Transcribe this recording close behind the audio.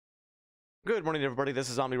Good morning, everybody. This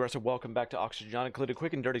is Reservoir. Welcome back to Oxygen Included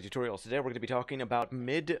Quick and Dirty Tutorials. Today we're going to be talking about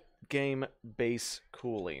mid-game base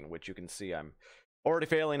cooling, which you can see I'm already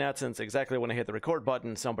failing at since exactly when I hit the record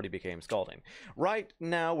button, somebody became scalding. Right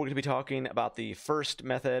now, we're going to be talking about the first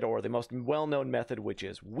method, or the most well-known method, which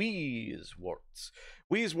is Weezeworts.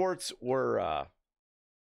 Weezeworts were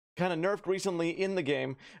kind of nerfed recently in the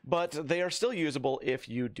game, but they are still usable if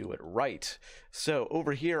you do it right. So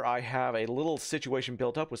over here I have a little situation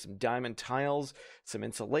built up with some diamond tiles, some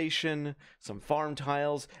insulation, some farm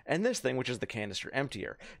tiles, and this thing, which is the Canister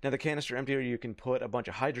Emptier. Now the Canister Emptier, you can put a bunch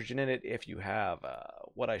of hydrogen in it if you have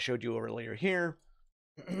what I showed you earlier here,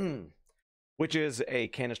 which is a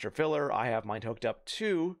canister filler. I have mine hooked up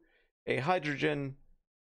to a hydrogen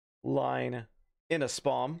line in a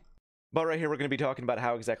spawn. But right here, we're going to be talking about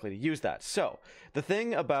how exactly to use that. So, the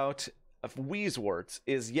thing about Weezeworts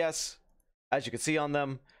is, yes, as you can see on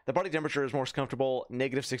them, the body temperature is more comfortable,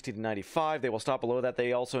 -60 to 95. They will stop below that.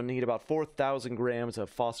 They also need about 4,000 grams of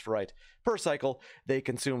phosphorite per cycle. They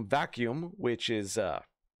consume vacuum, which is,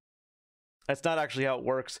 that's not actually how it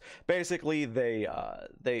works. Basically,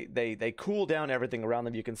 they cool down everything around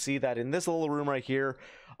them. You can see that in this little room right here.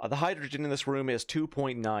 The hydrogen in this room is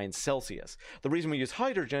 2.9 Celsius. The reason we use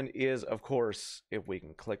hydrogen is, of course, if we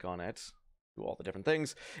can click on it, do all the different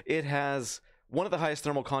things, it has one of the highest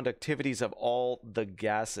thermal conductivities of all the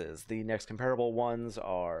gases. The next comparable ones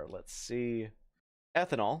are, let's see,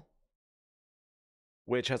 ethanol,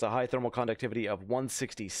 which has a high thermal conductivity of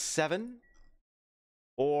 167,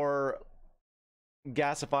 or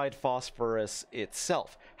gasified phosphorus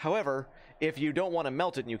itself. However, if you don't want to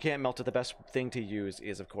melt it and you can't melt it, the best thing to use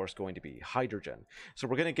is, of course, going to be hydrogen. So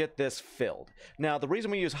we're going to get this filled. Now, the reason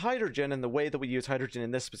we use hydrogen and the way that we use hydrogen in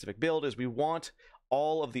this specific build is we want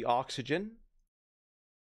all of the oxygen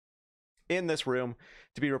in this room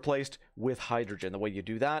to be replaced with hydrogen. The way you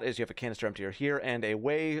do that is you have a canister emptier here, and a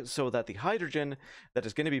way so that the hydrogen that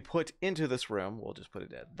is going to be put into this room, we'll just put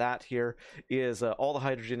it at that here, is all the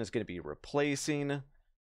hydrogen is going to be replacing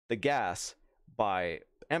the gas by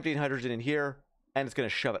emptying hydrogen in here, and it's going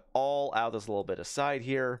to shove it all out this little bit aside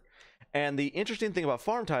here. And the interesting thing about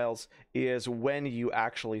farm tiles is when you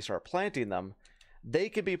actually start planting them, they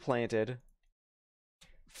can be planted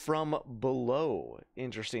from below.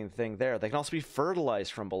 Interesting thing there. They can also be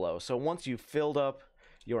fertilized from below. So once you've filled up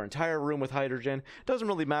your entire room with hydrogen, it doesn't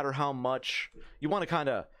really matter how much you want to kind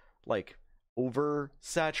of like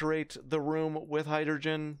oversaturate the room with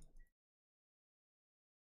hydrogen,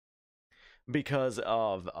 because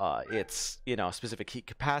of its, specific heat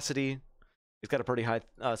capacity. It's got a pretty high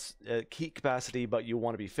heat capacity, but you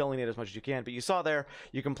want to be filling it as much as you can. But you saw there,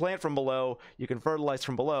 you can plant from below, you can fertilize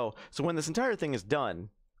from below. So when this entire thing is done,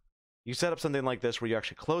 you set up something like this where you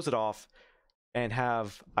actually close it off and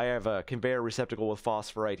I have a conveyor receptacle with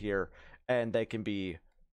phosphorite here, and they can be,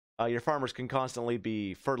 your farmers can constantly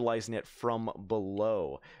be fertilizing it from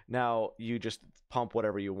below. Now, you just pump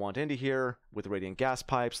whatever you want into here with radiant gas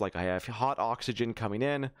pipes, like I have hot oxygen coming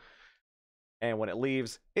in, and when it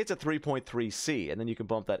leaves, it's a 3.3 C, and then you can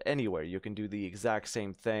bump that anywhere. You can do the exact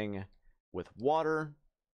same thing with water,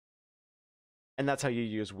 and that's how you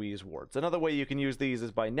use Weezeworts. Another way you can use these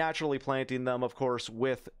is by naturally planting them, of course,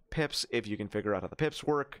 with pips, if you can figure out how the pips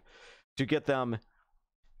work, to get them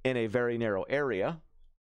in a very narrow area.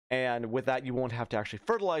 And with that, you won't have to actually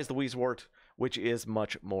fertilize the Weezewort, which is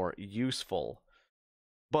much more useful.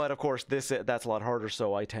 But of course, that's a lot harder,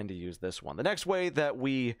 so I tend to use this one. The next way that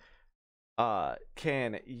we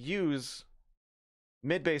can use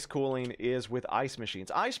mid-base cooling is with ice machines.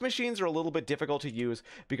 Ice machines are a little bit difficult to use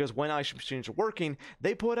because when ice machines are working,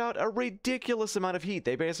 they put out a ridiculous amount of heat.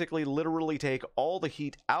 They basically literally take all the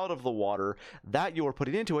heat out of the water that you are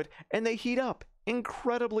putting into it, and they heat up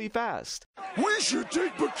incredibly fast. We should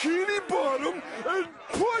take Bikini Bottom and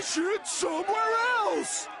push it somewhere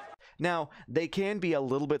else! Now, they can be a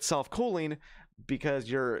little bit self-cooling because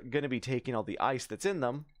you're going to be taking all the ice that's in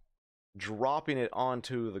them, dropping it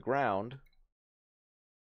onto the ground,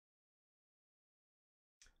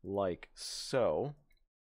 like so.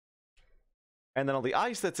 And then all the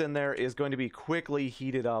ice that's in there is going to be quickly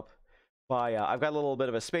heated up by, I've got a little bit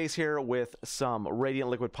of a space here with some radiant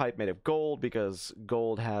liquid pipe made of gold, because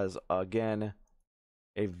gold has, again,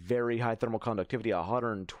 a very high thermal conductivity,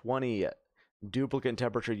 120 duplicate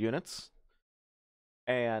temperature units,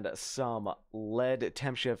 and some lead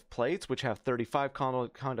temp shift plates, which have 35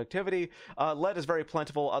 conductivity. Lead is very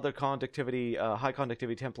plentiful. Other conductivity, high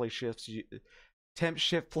conductivity temp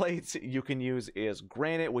shift plates you can use is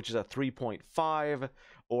granite, which is a 3.5,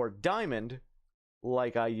 or diamond,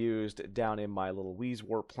 like I used down in my little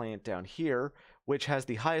Weezewort plant down here, which has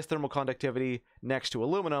the highest thermal conductivity next to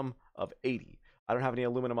aluminum of 80. I don't have any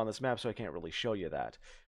aluminum on this map, so I can't really show you that.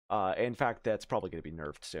 In fact, that's probably going to be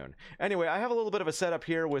nerfed soon. Anyway, I have a little bit of a setup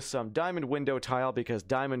here with some diamond window tile, because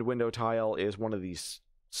diamond window tile is one of these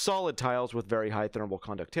solid tiles with very high thermal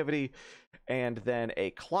conductivity, and then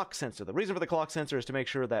a clock sensor. The reason for the clock sensor is to make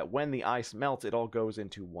sure that when the ice melts, it all goes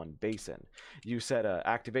into one basin. You set an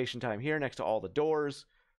activation time here next to all the doors,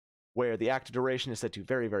 where the active duration is set to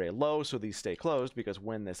very, very low, so these stay closed, because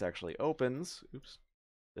when this actually opens, oops,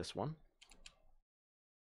 this one,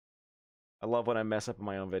 I love when I mess up in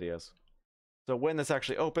my own videos. So when this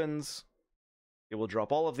actually opens, it will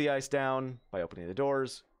drop all of the ice down by opening the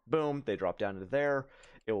doors. Boom, they drop down into there.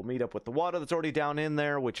 It will meet up with the water that's already down in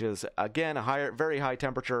there, which is, again, a higher, very high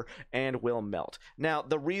temperature, and will melt. Now,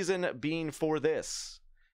 the reason being for this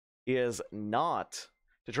is not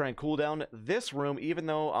to try and cool down this room, even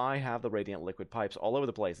though I have the radiant liquid pipes all over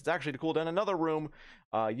the place. It's actually to cool down another room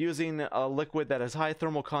using a liquid that has high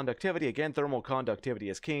thermal conductivity. Again, thermal conductivity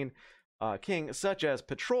is king, such as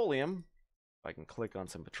petroleum. If I can click on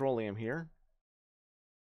some petroleum here,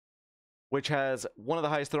 which has one of the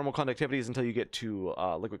highest thermal conductivities until you get to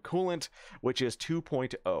liquid coolant, which is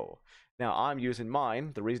 2.0. Now, I'm using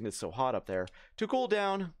mine, the reason it's so hot up there, to cool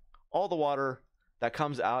down all the water that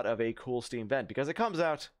comes out of a cool steam vent, because it comes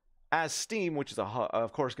out as steam, which is,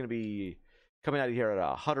 of course, going to be coming out of here at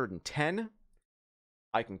 110.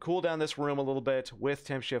 I can cool down this room a little bit with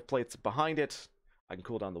temp shift plates behind it. I can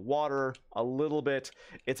cool down the water a little bit.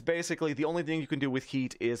 It's basically the only thing you can do with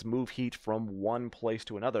heat is move heat from one place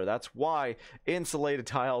to another. That's why insulated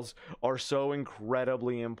tiles are so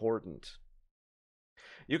incredibly important.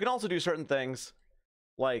 You can also do certain things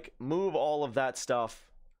like move all of that stuff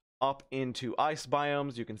up into ice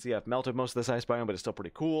biomes. You can see I've melted most of this ice biome, but it's still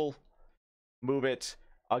pretty cool. Move it,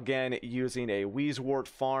 again, using a Weezewort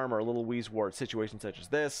farm or a little Weezewort situation such as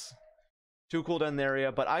this to cool down the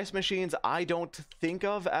area. But ice machines I don't think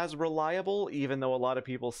of as reliable, even though a lot of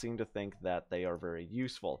people seem to think that they are very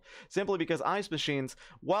useful. Simply because ice machines,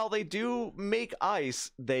 while they do make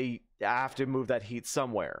ice, they have to move that heat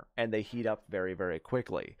somewhere, and they heat up very, very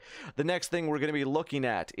quickly. The next thing we're going to be looking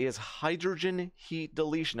at is hydrogen heat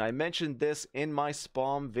deletion. I mentioned this in my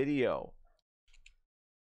spawn video.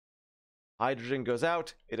 Hydrogen goes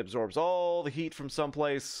out, it absorbs all the heat from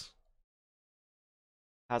someplace,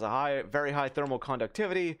 has a very high thermal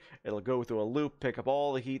conductivity. It'll go through a loop, pick up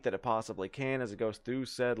all the heat that it possibly can as it goes through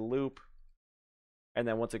said loop. And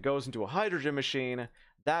then once it goes into a hydrogen machine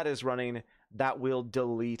that is running, that will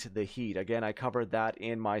delete the heat. Again, I covered that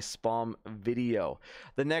in my spawn video.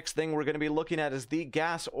 The next thing we're going to be looking at is the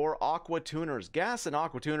gas or aqua tuners. Gas and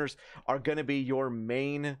aqua tuners are going to be your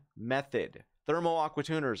main method. Thermal aqua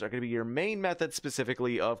tuners are going to be your main method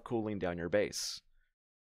specifically of cooling down your base.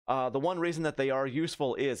 The one reason that they are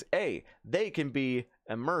useful is, A, they can be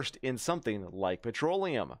immersed in something like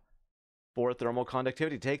petroleum for thermal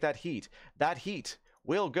conductivity. Take that heat. That heat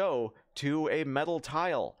will go to a metal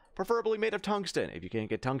tile, preferably made of tungsten. If you can't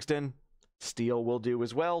get tungsten, steel will do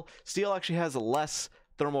as well. Steel actually has less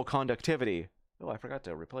thermal conductivity. Oh, I forgot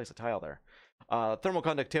to replace a tile there. Thermal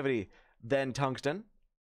conductivity than tungsten.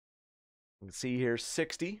 You can see here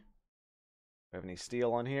 60. Do I have any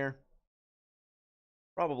steel on here?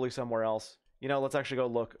 Probably somewhere else. You know, let's actually go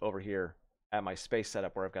look over here at my space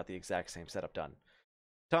setup where I've got the exact same setup done.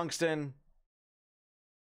 Tungsten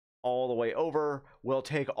all the way over will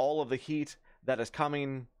take all of the heat that is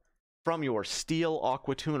coming from your steel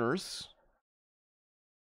aqua tuners.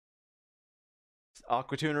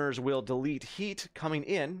 Aqua tuners will delete heat coming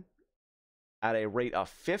in at a rate of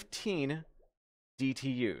 15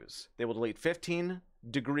 DTUs. They will delete 15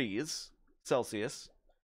 degrees Celsius,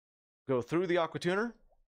 go through the aqua tuner,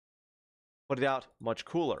 put it out much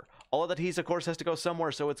cooler. All of that heat, of course, has to go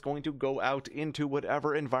somewhere, so it's going to go out into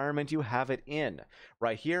whatever environment you have it in.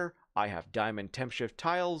 Right here, I have diamond temp shift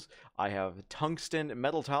tiles. I have tungsten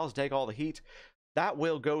metal tiles to take all the heat. That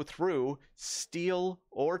will go through steel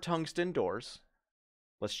or tungsten doors.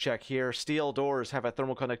 Let's check here. Steel doors have a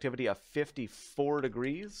thermal conductivity of 54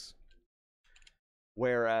 degrees.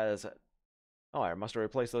 Whereas, oh, I must have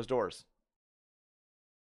replaced those doors.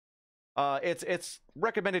 It's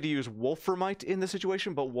recommended to use wolframite in this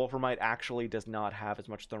situation, but wolframite actually does not have as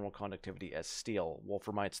much thermal conductivity as steel.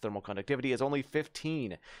 Wolframite's thermal conductivity is only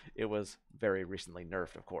 15. It was very recently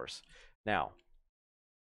nerfed, of course. Now,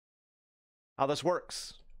 how this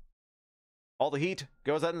works. All the heat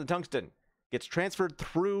goes out in the tungsten, gets transferred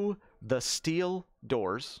through the steel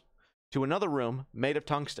doors to another room made of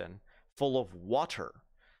tungsten full of water.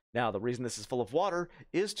 Now, the reason this is full of water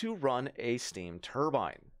is to run a steam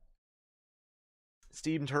turbine.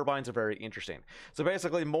 Steam turbines are very interesting. So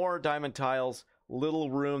basically, more diamond tiles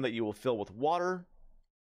little room that you will fill with water.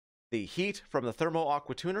 The heat from the thermo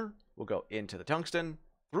aqua tuner will go into the tungsten,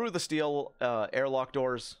 through the steel airlock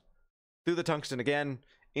doors, through the tungsten again,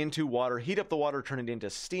 into water, heat up the water, turn it into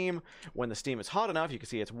steam. When the steam is hot enough, you can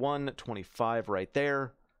see it's 125 right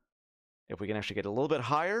there. If we can actually get a little bit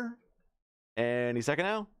higher, any second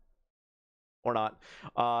now, or not,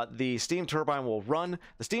 the steam turbine will run.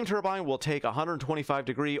 The steam turbine will take 125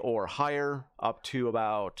 degree or higher, up to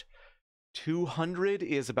about 200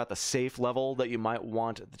 is about the safe level that you might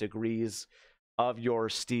want the degrees of your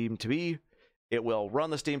steam to be. It will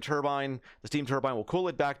run the steam turbine. The steam turbine will cool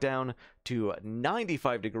it back down to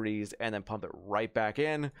 95 degrees and then pump it right back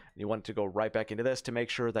in. You want it to go right back into this to make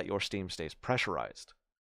sure that your steam stays pressurized.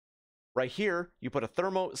 Right here, you put a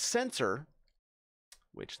thermo sensor,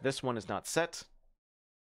 which this one is not set.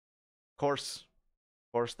 Of course,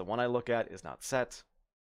 the one I look at is not set.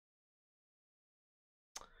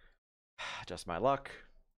 Just my luck.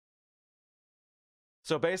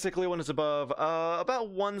 So basically, when it's above about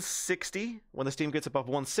 160, when the steam gets above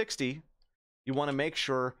 160, you want to make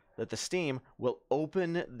sure that the steam will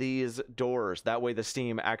open these doors. That way the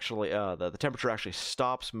steam actually, the temperature actually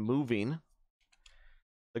stops moving.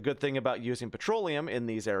 The good thing about using petroleum in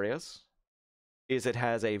these areas is it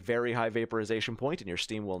has a very high vaporization point, and your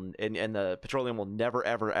steam will, and the petroleum will never,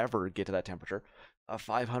 ever, ever get to that temperature of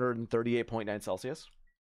 538.9 Celsius.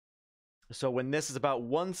 So when this is about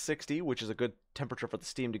 160, which is a good temperature for the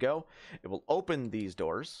steam to go, it will open these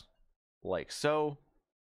doors, like so.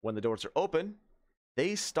 When the doors are open,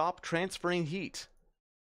 they stop transferring heat.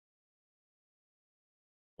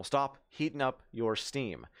 Will stop heating up your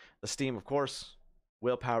steam. The steam, of course,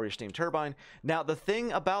 will power your steam turbine. Now, the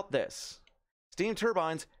thing about this, steam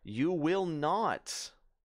turbines, you will not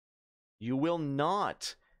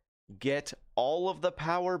get all of the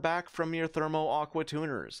power back from your thermo aqua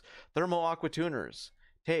tuners. Thermo aqua tuners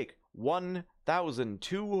take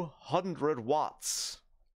 1,200 watts.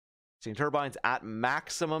 Steam turbines at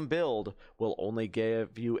maximum build will only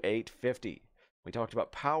give you 850. We talked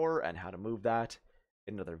about power and how to move that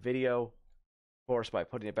in another video. Of course, by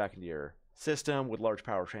putting it back into your system with large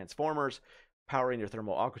power transformers, powering your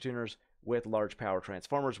thermo aqua tuners with large power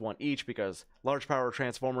transformers, one each, because large power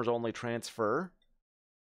transformers only transfer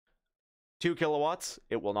 2 kilowatts.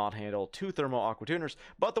 It will not handle 2 thermo aqua tuners.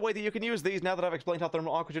 But the way that you can use these, now that I've explained how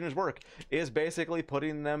thermo aqua tuners work, is basically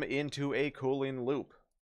putting them into a cooling loop.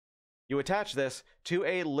 You attach this to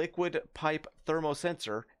a liquid pipe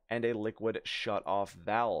thermosensor and a liquid shut-off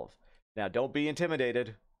valve. Now, don't be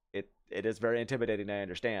intimidated. It is very intimidating, I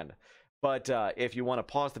understand. But if you want to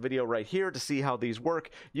pause the video right here to see how these work,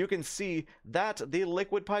 you can see that the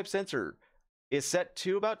liquid pipe sensor is set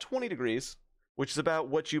to about 20 degrees, which is about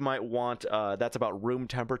what you might want. That's about room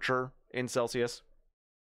temperature in Celsius.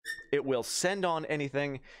 It will send on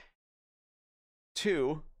anything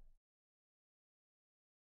to...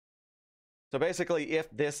 So basically, if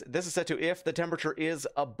this is set to if the temperature is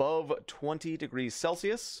above 20 degrees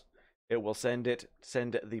Celsius, it will send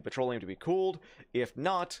the petroleum to be cooled. If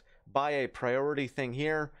not, by a priority thing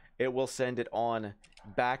here, it will send it on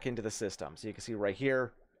back into the system. So you can see right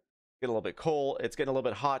here, get a little bit cold, it's getting a little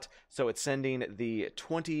bit hot, so it's sending the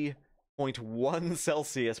 20.1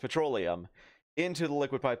 Celsius petroleum into the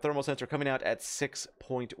liquid pipe thermal sensor, coming out at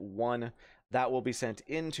 6.1. That will be sent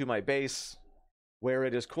into my base, where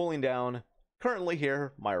it is cooling down, currently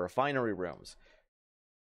here, my refinery rooms.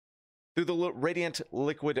 Through the radiant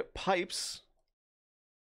liquid pipes,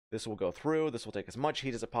 this will go through. This will take as much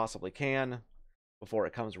heat as it possibly can before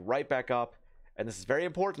it comes right back up. And this is very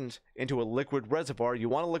important, into a liquid reservoir. You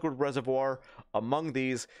want a liquid reservoir among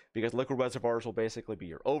these, because liquid reservoirs will basically be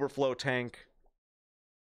your overflow tank.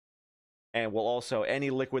 And will also, any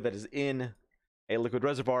liquid that is in a liquid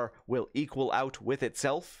reservoir will equal out with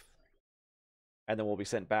itself, and then will be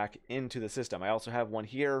sent back into the system. I also have one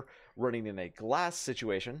here running in a glass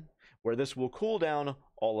situation, where this will cool down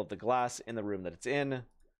all of the glass in the room that it's in.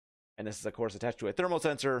 And this is, of course, attached to a thermal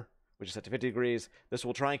sensor, which is set to 50 degrees. This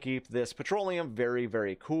will try and keep this petroleum very,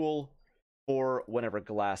 very cool for whenever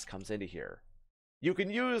glass comes into here. You can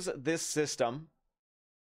use this system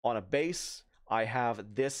on a base. I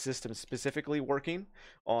have this system specifically working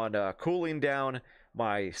on cooling down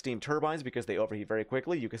my steam turbines, because they overheat very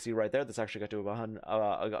quickly. You can see right there, this actually got to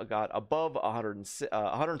got above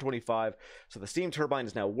 125. So the steam turbine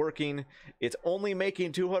is now working. It's only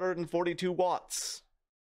making 242 watts.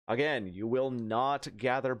 Again, you will not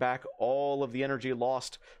gather back all of the energy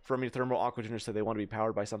lost from your thermal aqua tuners, so they want to be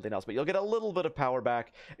powered by something else. But you'll get a little bit of power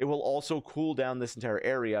back. It will also cool down this entire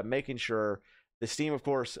area, making sure the steam, of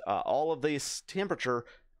course, all of this temperature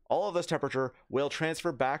all of this temperature will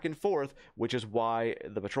transfer back and forth, which is why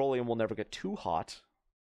the petroleum will never get too hot.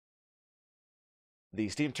 The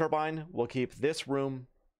steam turbine will keep this room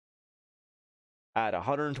at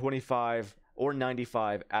 125 or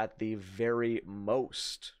 95 at the very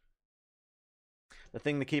most. The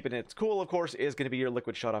thing to keep it cool, of course, is going to be your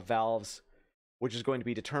liquid shutoff valves, which is going to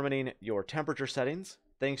be determining your temperature settings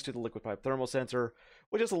thanks to the liquid pipe thermal sensor,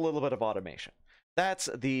 which is a little bit of automation. That's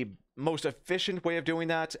the most efficient way of doing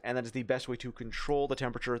that, and that is the best way to control the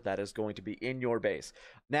temperature that is going to be in your base.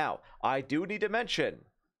 Now, I do need to mention,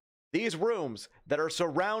 these rooms that are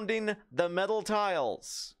surrounding the metal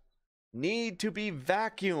tiles need to be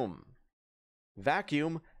vacuum.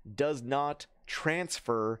 Vacuum does not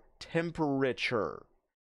transfer temperature.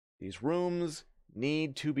 These rooms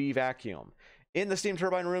need to be vacuum. In the steam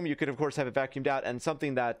turbine room, you could of course have it vacuumed out, and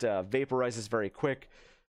something that vaporizes very quick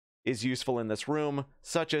is useful in this room,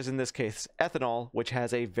 such as in this case ethanol, which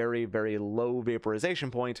has a very, very low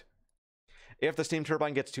vaporization point. If the steam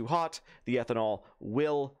turbine gets too hot, the ethanol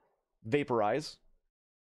will vaporize,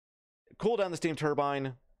 cool down the steam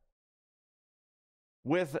turbine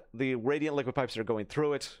with the radiant liquid pipes that are going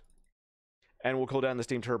through it, and will cool down the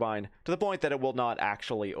steam turbine to the point that it will not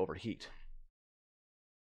actually overheat.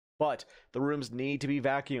 But the rooms need to be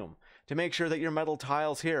vacuum to make sure that your metal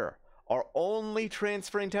tiles here are only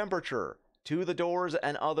transferring temperature to the doors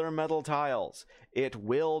and other metal tiles. It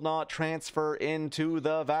will not transfer into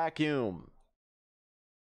the vacuum.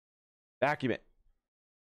 Vacuum it.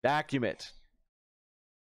 Vacuum it.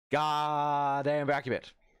 Goddamn vacuum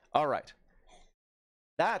it. All right.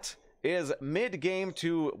 That is mid-game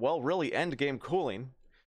to, well, really end-game cooling,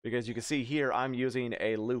 because you can see here I'm using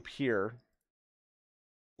a loop here,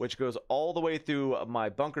 which goes all the way through my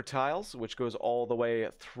bunker tiles, which goes all the way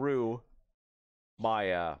through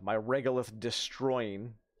my my regolith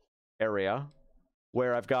destroying area,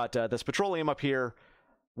 where I've got this petroleum up here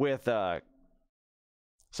with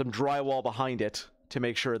some drywall behind it to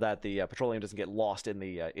make sure that the petroleum doesn't get lost in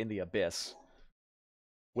the abyss.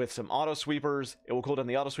 With some auto sweepers, it will cool down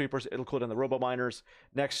the auto sweepers, it'll cool down the robo miners,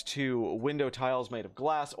 next to window tiles made of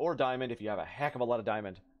glass or diamond if you have a heck of a lot of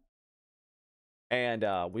diamond. And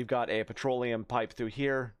we've got a petroleum pipe through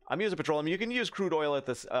here. I'm using petroleum. You can use crude oil at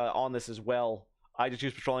this on this as well. I just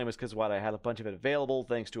use petroleum because I had a bunch of it available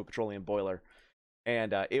thanks to a petroleum boiler.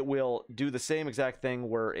 And it will do the same exact thing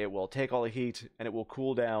where it will take all the heat and it will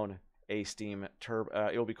cool down a steam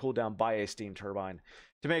it will be cooled down by a steam turbine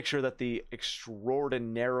to make sure that the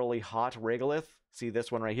extraordinarily hot regolith, see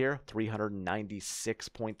this one right here,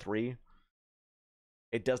 396.3,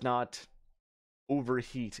 it does not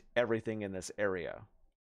overheat everything in this area.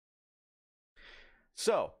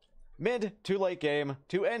 So, mid to late game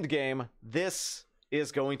to end game, this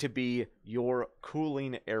is going to be your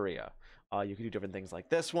cooling area. You can do different things like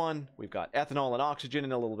this one. We've got ethanol and oxygen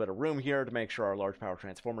and a little bit of room here to make sure our large power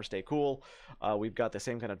transformers stay cool. We've got the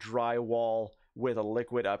same kind of drywall with a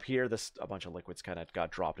liquid up here. A bunch of liquids kind of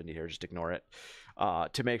got dropped into here, just ignore it.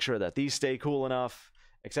 To make sure that these stay cool enough,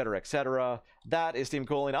 etc., etc. That is steam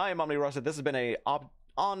cooling. I am Omni Rusted. This has been a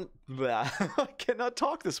I cannot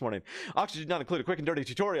talk this morning. Oxygen Not Included quick and dirty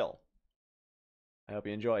tutorial. I hope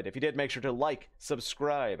you enjoyed. If you did, make sure to like,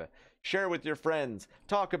 subscribe, share with your friends,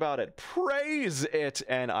 talk about it, praise it,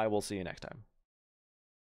 and I will see you next time.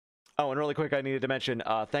 Oh, and really quick, I needed to mention,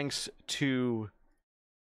 thanks to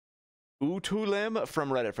Utulem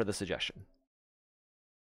from Reddit for the suggestion.